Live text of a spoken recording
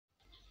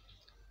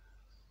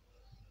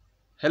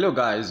Hello,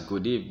 guys.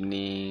 Good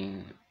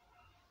evening,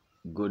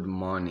 good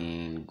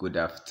morning, good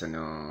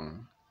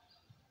afternoon,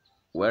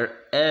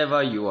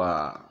 wherever you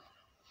are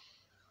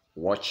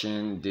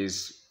watching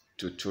this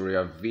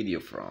tutorial video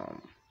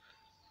from.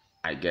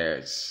 I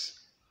guess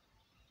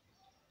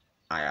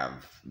I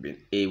have been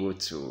able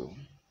to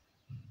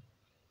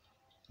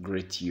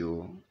greet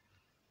you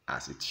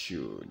as it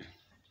should.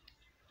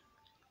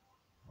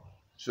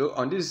 So,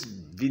 on this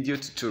video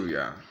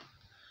tutorial,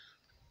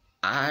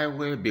 I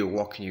will be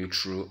walking you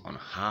through on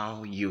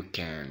how you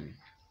can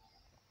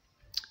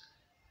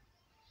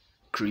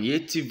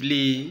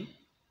creatively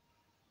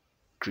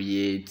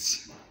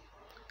create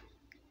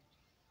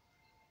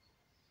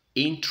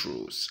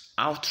intros,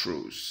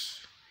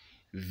 outros,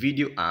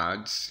 video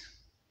ads,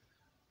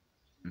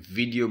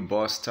 video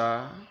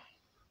buster,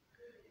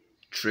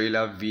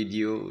 trailer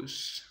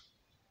videos,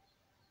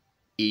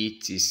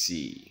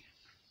 etc.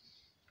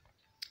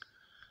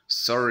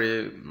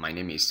 Sorry, my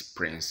name is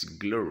Prince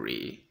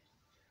Glory.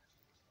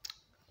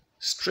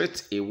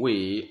 Straight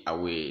away, I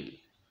will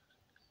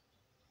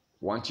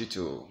want you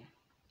to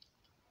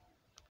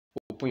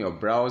open your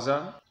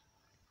browser.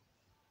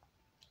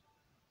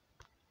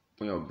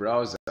 Open your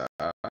browser.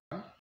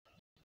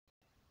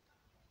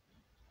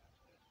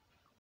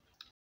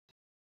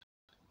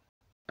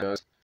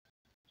 Just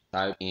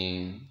type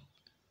in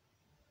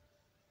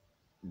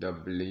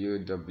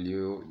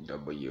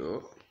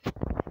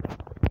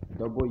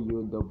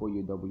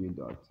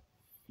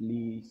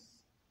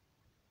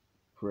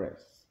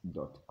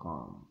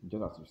www.flixpress.com,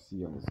 just as you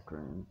see on the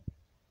screen.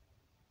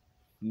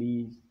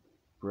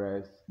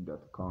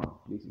 Flixpress.com.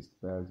 Flix is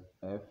spelled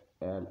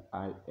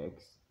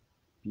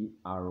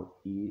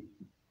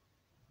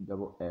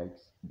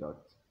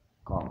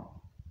FLIXPRESS.com.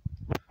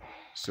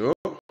 So,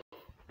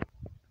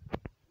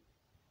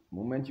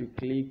 moment you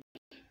click,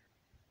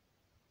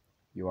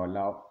 you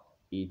allow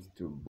it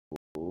to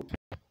boot.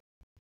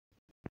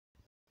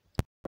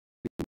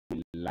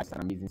 It's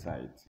an amazing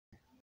site.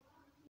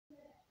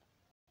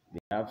 They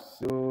have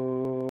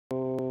so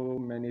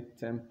many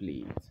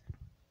templates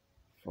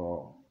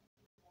for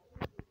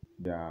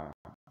their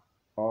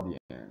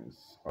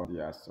audience or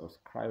their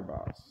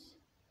subscribers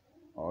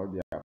or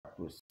their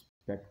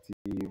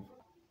prospective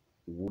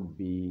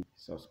would-be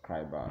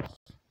subscribers.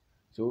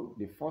 So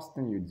the first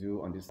thing you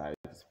do on this site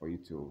is for you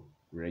to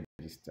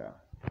register.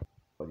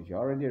 But if you're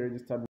already a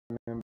registered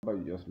member,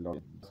 you just log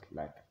in,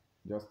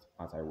 just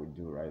as I would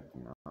do right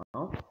now.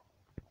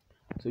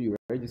 So you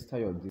register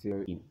your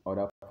details in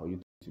order for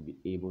you to be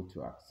able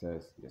to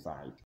access the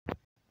site.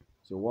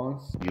 So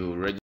once you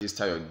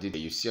register your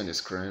details, you see on the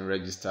screen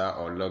register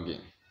or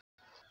login.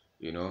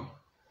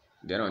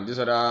 Then on this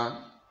other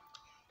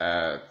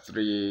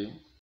three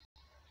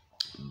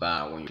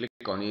bar, when you click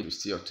on it, you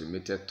see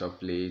automated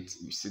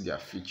templates, you see their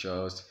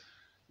features.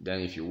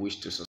 Then if you wish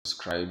to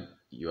subscribe,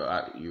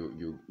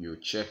 you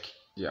check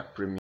their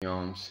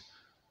premiums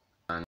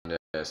and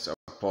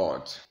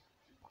support.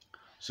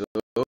 So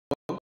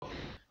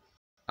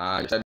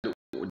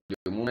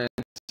the moment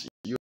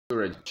you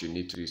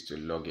need to do is to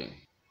log in.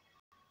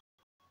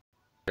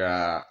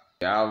 They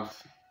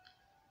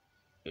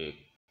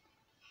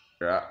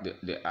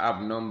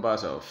have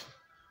numbers of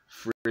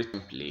free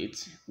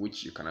templates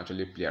which you can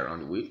actually play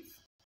around with.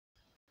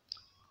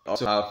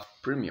 Also have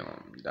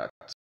premium that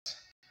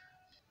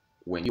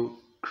when you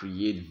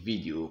create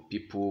video,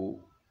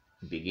 people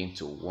begin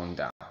to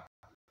wonder,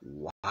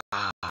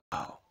 wow.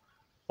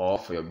 Or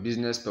for your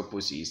business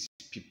purposes,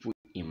 people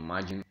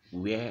imagine,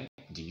 where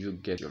do you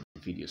get your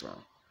videos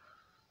from?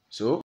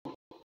 So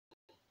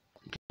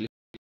click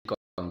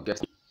on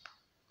get.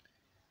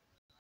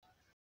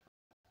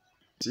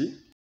 See,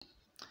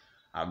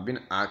 I've been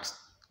asked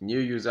new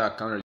user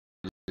account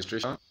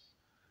registration.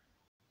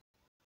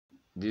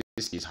 This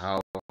is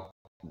how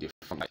they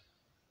form.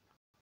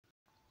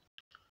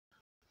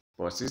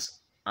 But since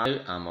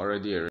I am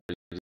already a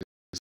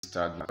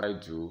registered, what I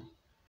do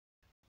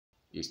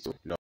is to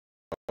log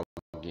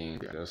in.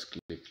 Just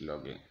click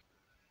login.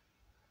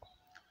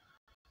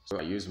 So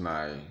I use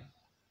my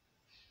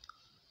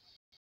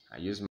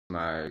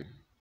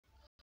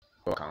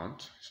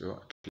account. So I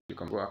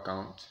click on Go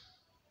account.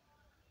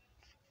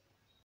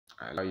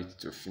 I allow it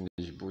to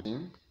finish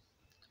booting,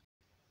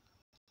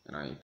 and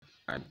I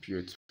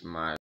input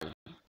my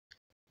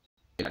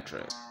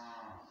address.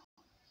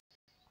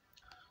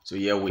 So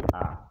here we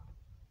are.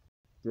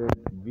 Just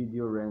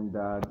video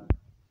rendered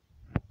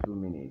 2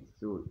 minutes.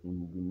 So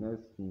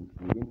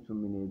within 2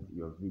 minutes,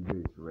 your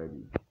video is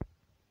ready.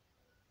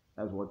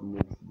 That's what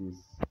makes this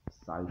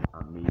site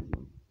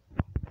amazing.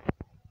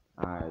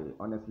 I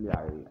honestly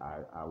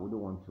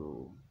wouldn't want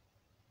to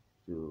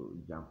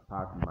jam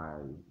pack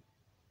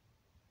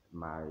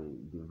my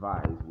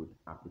device with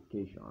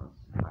applications.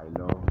 I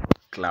love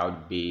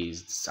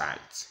cloud-based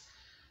sites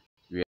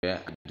where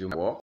I do my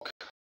work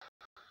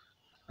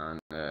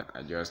and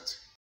I just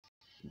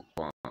go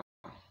on.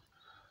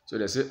 So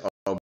they say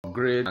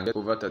upgrade and get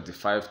over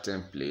 35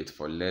 template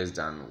for less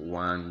than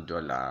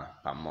 $1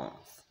 per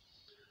month.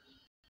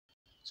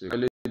 So you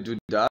only do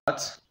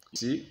that.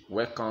 See,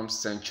 welcome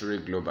Century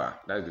Global.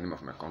 That is the name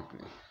of my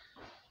company.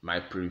 My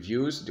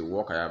previews, the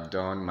work I have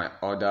done, my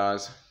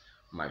orders,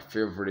 my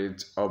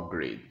favorite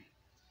upgrade.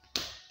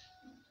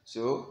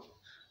 So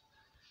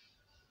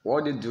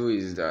what they do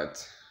is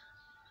that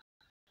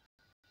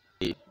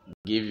they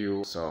give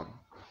you some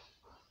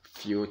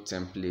few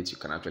templates you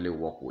can actually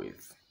work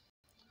with.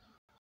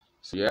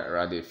 So here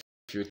are the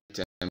few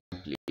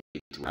templates.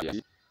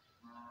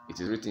 It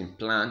is written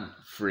plan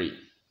free,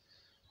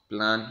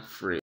 plan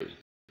free,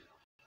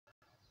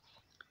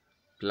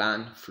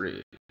 plan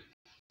free.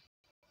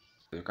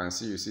 You can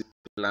see, you see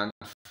plan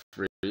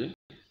free.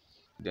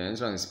 Then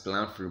this one is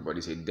plan free, but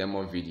it's a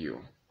demo video.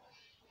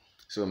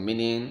 So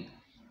meaning,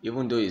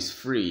 even though it's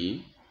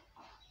free,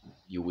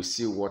 you will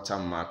see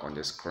watermark on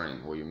the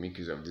screen where you make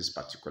use of this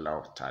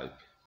particular type.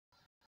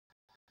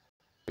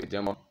 The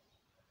demo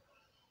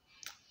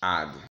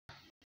ad.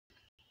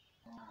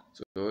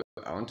 So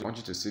I want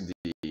you to see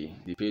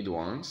the paid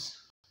ones.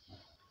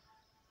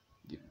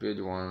 The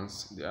paid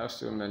ones, they have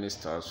so many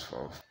stars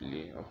for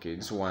play. Okay,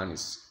 this one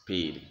is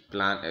paid,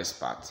 plan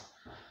expert.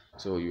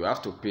 So you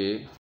have to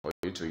pay for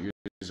you to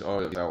use all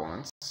the other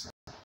ones.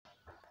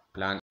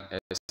 Plan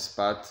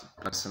expert,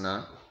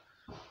 personal.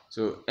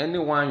 So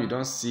anyone you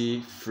don't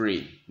see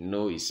free,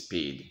 no, is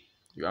paid.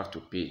 You have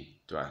to pay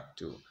to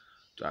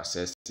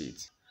access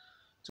it.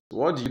 So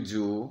what do you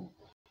do?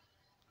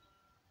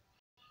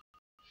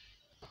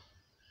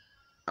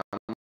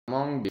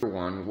 Among the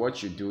one,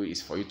 what you do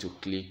is for you to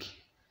click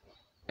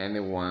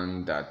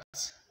anyone that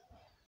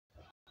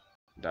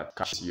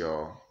catches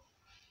your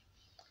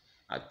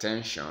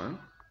attention.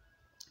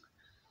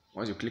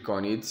 Once you click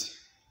on it,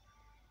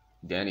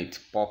 then it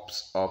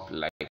pops up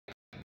like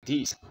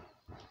this.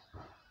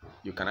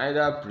 You can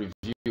either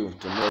preview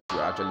to know what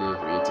you're actually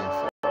waiting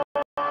for.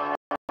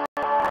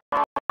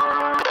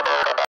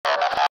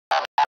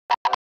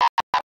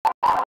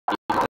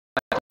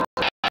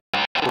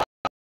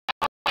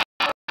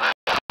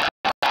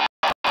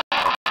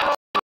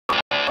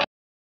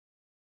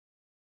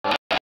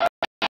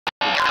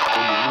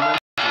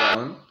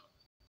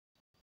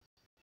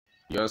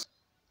 Just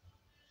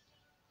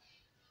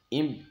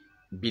in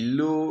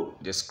below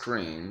the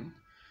screen,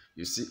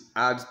 you see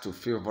add to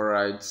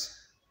favorites,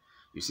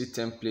 you see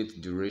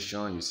template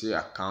duration, you see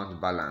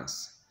account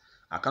balance.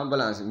 Account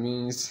balance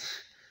means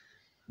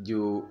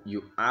you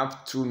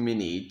have 2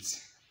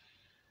 minutes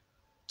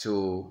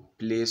to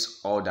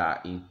place order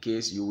in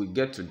case you will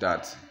get to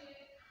that.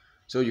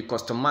 So you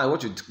customize.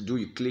 What you do,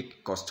 you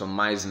click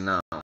customize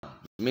now,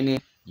 meaning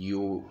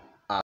you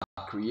are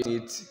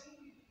creating it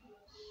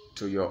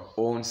to your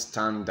own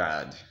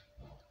standard,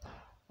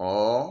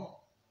 or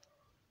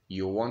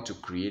you want to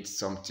create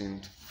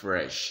something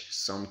fresh,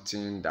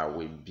 something that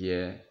will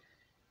bear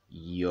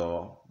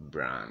your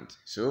brand.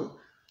 So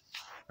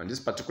on this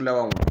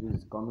particular one,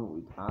 this is coming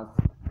with us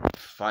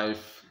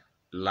 5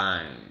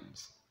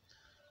 lines.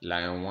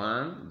 Line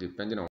 1,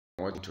 depending on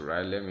what to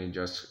write, let me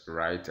just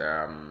write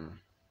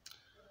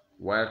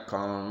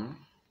welcome.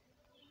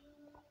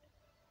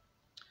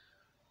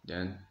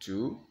 Then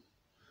 2,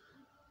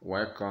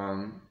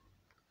 welcome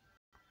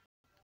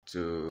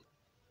to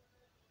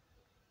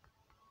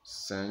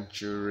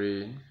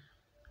Century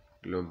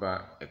Global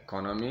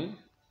Economy.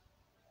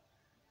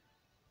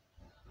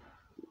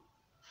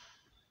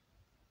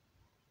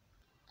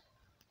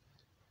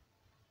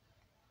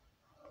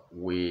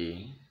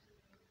 We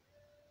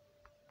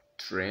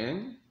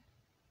train,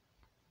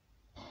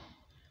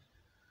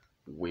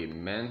 we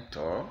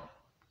mentor,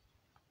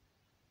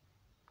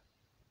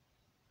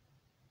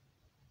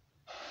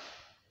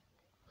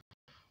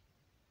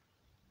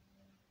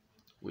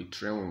 we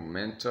train, we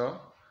mentor,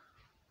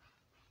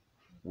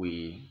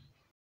 we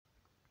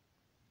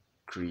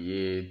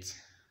create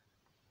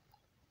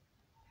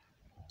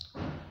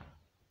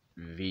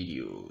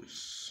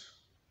videos,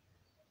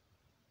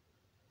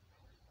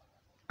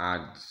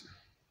 ads,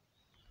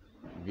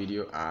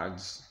 video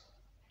ads,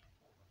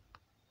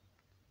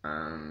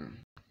 and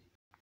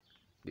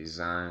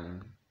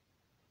design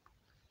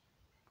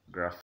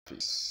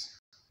graphics.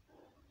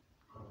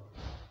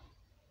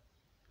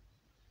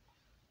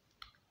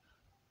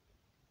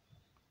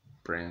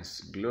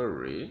 Prince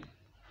Glory,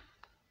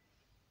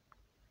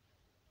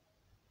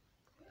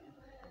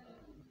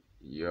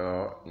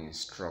 your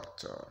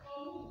instructor.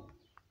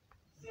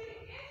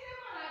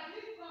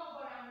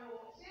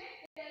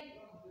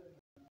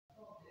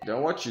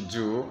 Then what you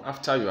do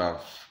after you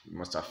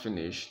must have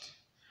finished,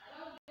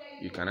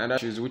 you can either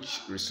choose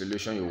which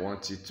resolution you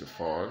want it to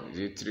fall. Is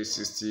it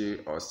 360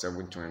 or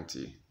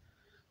 720?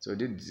 So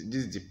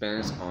this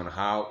depends on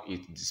how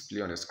it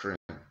displays on the screen.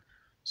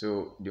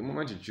 So the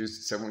moment you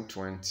choose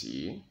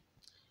 720,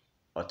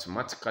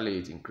 automatically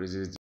it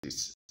increases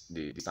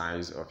the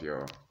size of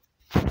your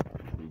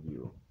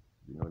video.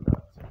 You know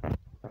that.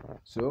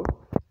 So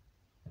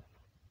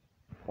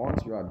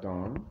once you are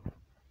done,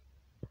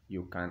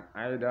 you can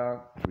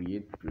either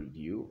create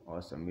preview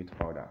or submit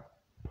order.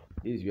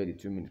 This is where the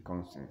 2 minutes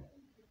comes in.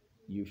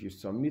 If you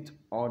submit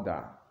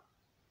order,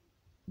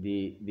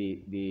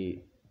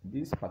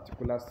 this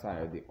particular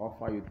site, they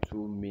offer you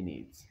 2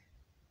 minutes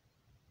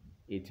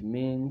It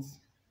means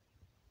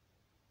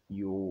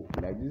you,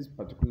 like this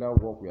particular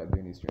work we are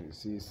doing is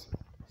 26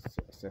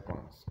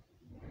 seconds.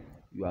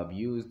 You have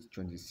used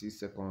 26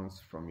 seconds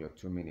from your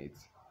 2 minutes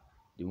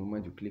the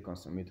moment you click on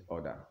submit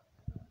order.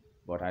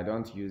 But I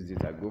don't use this.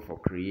 I go for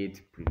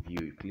create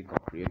preview. You click on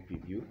create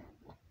preview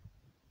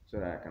so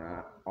that I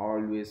can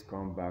always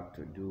come back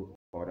to do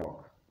other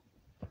work.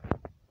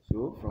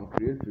 So from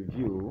create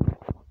preview,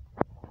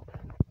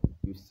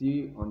 you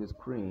see on the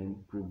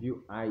screen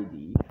preview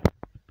ID,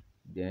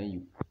 then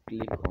you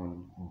click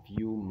on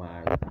view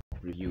my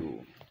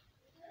preview.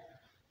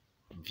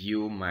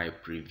 View my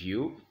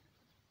preview.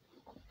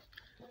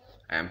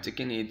 I am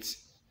taking it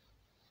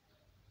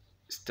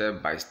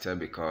step by step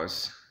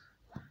because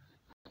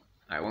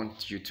I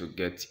want you to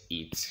get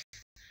it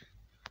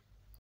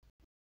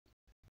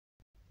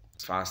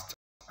as fast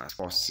as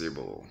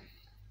possible.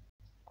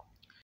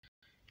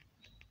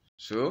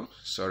 So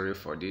sorry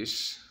for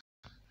this.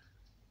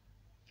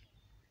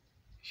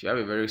 If you have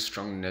a very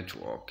strong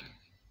network,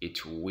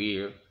 it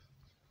will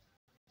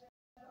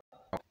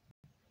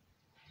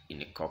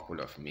in a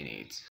couple of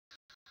minutes.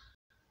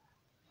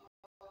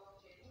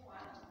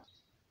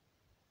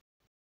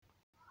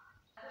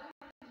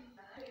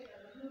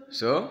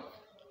 So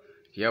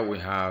here we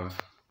have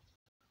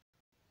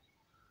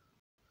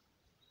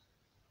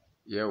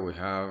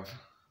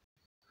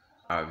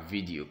our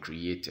video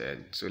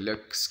created. So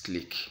let's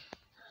click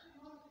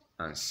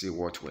and see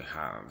what we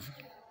have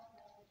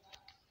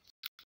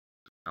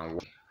and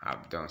what we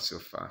have done so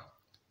far.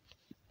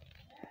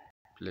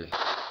 Play.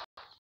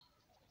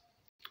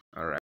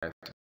 All right.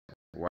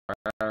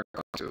 Welcome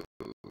to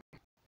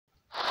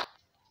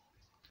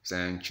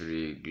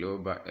Century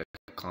Global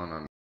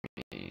Economy.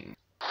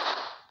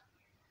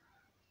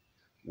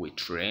 We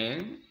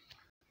train.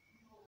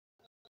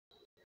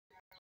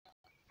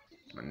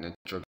 My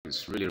network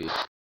is really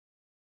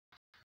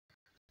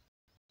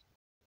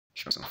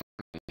showing.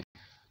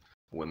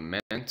 We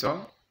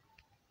mentor.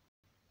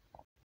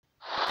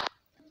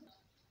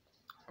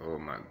 Oh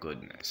my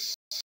goodness.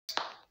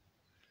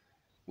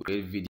 We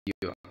create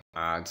video,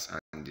 ads,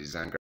 and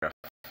design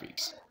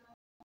graphics.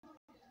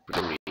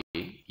 Play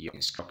your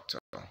instructor.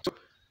 So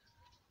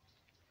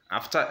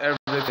after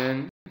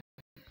everything,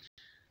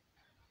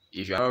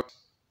 if you are not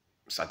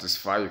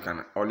satisfied, you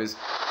can always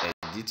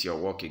edit your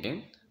work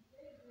again.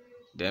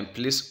 Then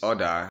place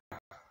order,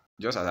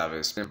 just as I've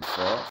explained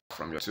before,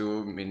 from your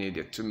 2 minutes,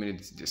 the 2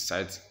 minutes the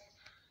site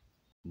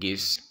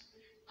gives,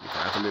 you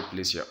can actually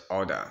place your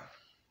order.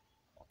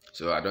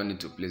 So I don't need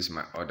to place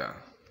my order.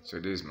 So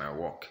this is my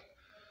work.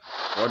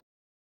 What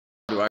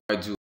do I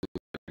do?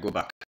 I go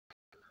back,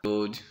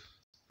 load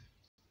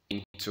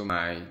into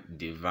my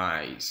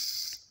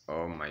device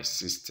or my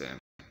system.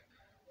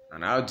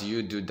 And how do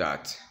you do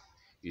that?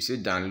 You see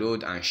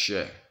download and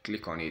share.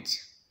 Click on it.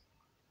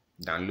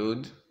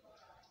 Download,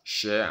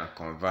 share, and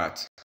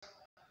convert.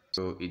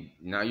 So you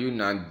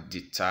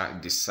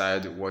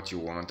decide what you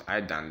want.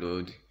 I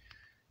download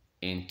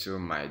into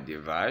my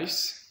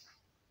device.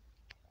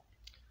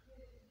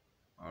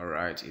 All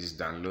right, it's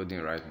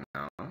downloading right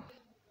now.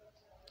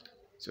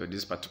 So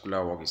this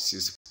particular work is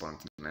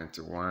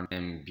 6.91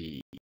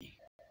 MB.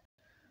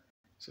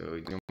 So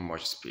it's not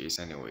much space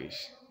anyways.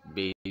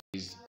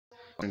 Based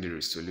on the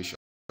resolution,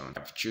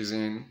 I've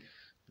chosen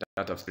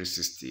that of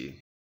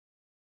 360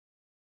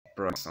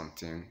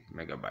 something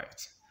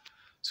megabytes.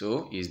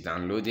 So it's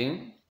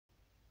downloading.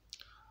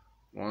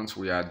 Once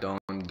we are done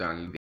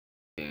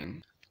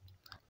downloading,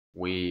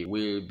 we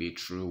will be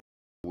through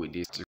with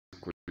this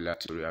particular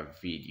tutorial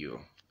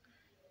video.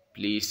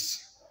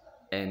 Please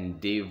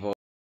endeavor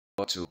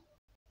to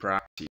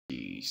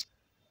practice.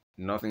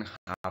 Nothing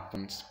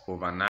happens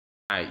overnight.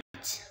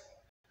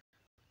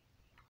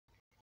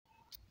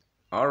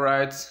 All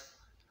right,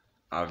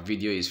 our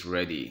video is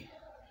ready.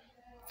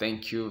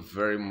 Thank you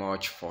very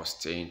much for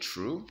staying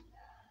through.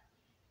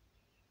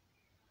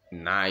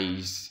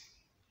 Nice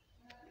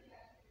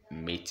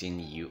meeting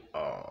you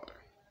all.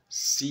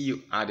 See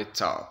you at the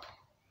top.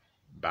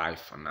 Bye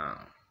for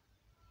now.